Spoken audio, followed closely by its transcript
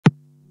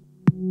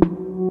What's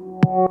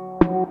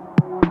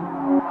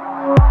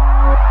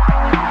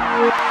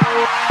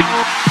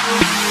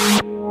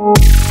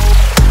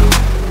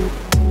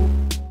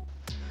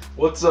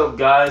up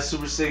guys,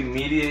 Super Sig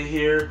Media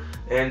here,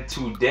 and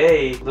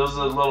today there was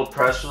a little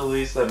press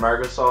release that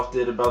Microsoft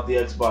did about the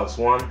Xbox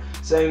One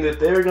saying that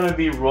they're going to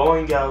be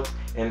rolling out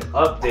an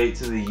update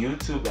to the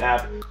YouTube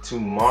app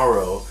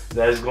tomorrow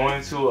that is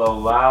going to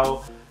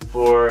allow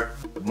for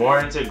more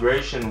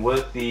integration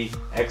with the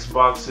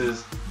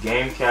Xbox's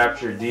game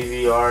capture,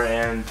 DVR,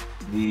 and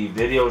the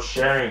video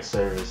sharing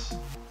service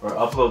or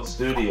Upload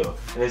Studio.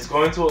 And it's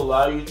going to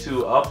allow you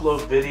to upload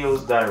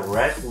videos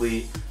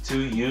directly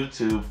to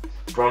YouTube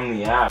from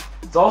the app.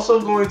 It's also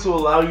going to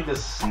allow you to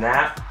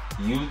snap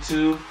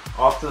YouTube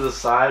off to the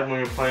side when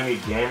you're playing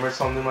a game or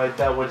something like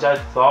that, which I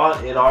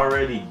thought it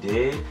already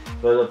did,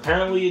 but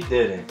apparently it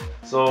didn't.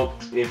 So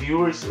if you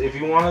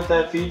wanted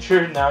that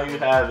feature, now you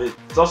have it.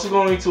 It's also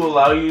going to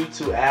allow you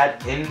to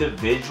add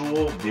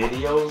individual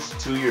videos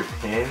to your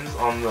pins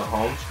on the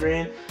home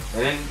screen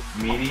and then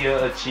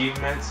media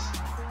achievements.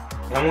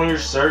 And when you're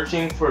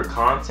searching for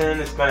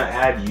content, it's going to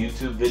add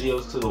YouTube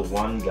videos to the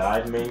one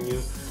guide menu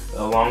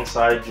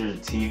alongside your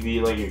TV,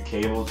 like your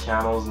cable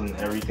channels and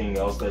everything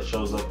else that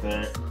shows up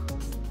there.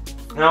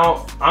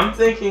 Now, I'm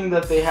thinking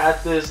that they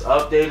had this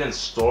update in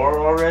store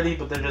already,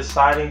 but they're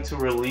deciding to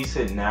release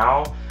it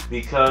now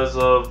because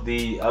of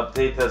the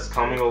update that's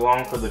coming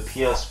along for the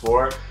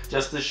PS4,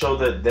 just to show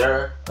that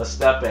they're a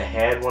step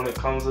ahead when it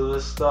comes to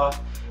this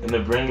stuff and to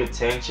bring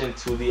attention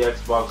to the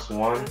Xbox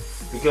One,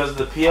 because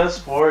the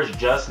PS4 is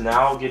just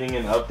now getting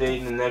an update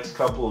in the next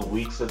couple of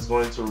weeks that's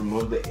going to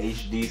remove the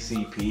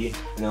HDCP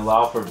and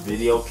allow for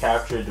video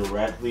capture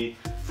directly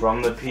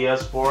from the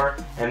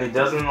PS4, and it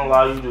doesn't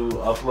allow you to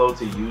upload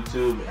to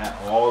YouTube at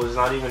all. There's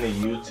not even a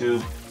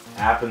YouTube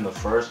app in the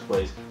first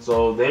place,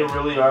 so they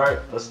really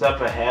are a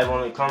step ahead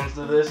when it comes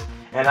to this,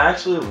 and I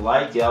actually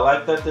like it. I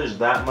like that there's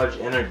that much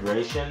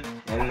integration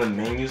in the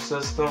menu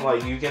system.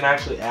 Like, you can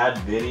actually add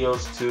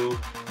videos to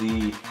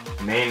the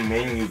main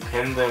menu,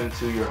 pin them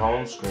to your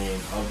home screen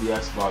of the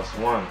Xbox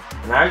One,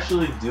 and I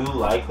actually do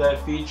like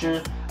that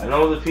feature. I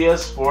know the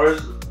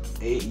PS4's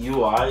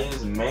UI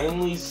is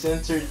mainly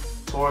centered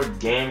toward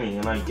gaming,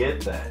 and I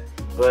get that,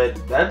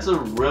 but that's a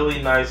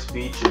really nice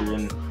feature,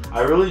 and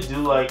I really do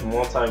like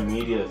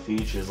multimedia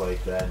features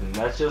like that, and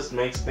that just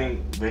makes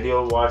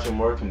video watching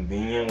more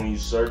convenient. When you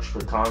search for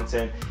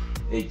content,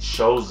 it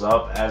shows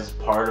up as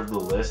part of the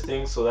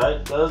listing, so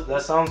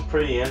that sounds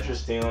pretty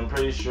interesting. I'm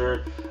pretty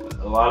sure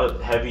a lot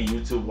of heavy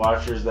YouTube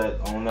watchers that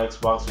own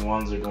Xbox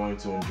Ones are going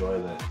to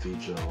enjoy that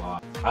feature a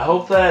lot. I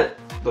hope that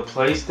the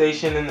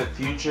PlayStation in the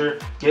future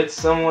gets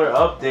similar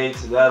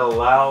updates that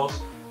allows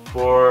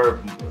for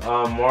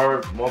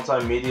more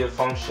multimedia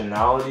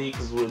functionality,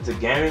 because it's a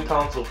gaming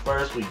console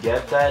first. We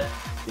get that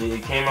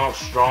it came out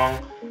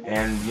strong,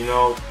 and you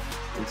know,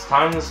 it's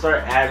time to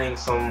start adding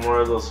some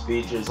more of those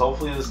features.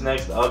 Hopefully this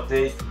next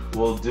update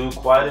will do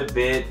quite a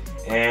bit,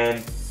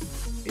 and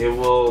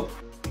it'll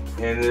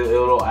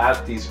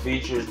add these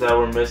features that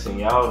we're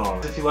missing out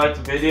on. If you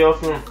liked the video,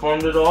 if you're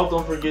informed at all,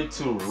 don't forget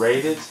to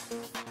rate it,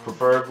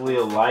 preferably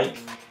a like.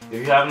 If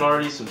you haven't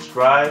already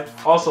subscribed,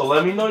 also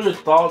let me know your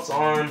thoughts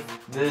on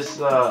this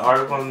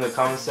article in the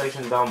comment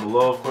section down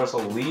below. Of course,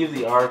 I'll leave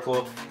the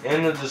article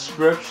in the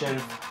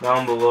description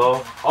down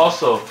below.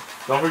 Also,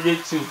 don't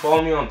forget to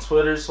follow me on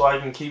Twitter so I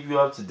can keep you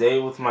up to date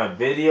with my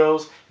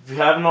videos. If you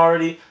haven't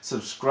already,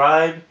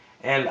 subscribe,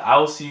 and I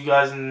will see you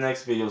guys in the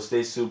next video.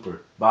 Stay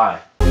super.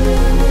 Bye.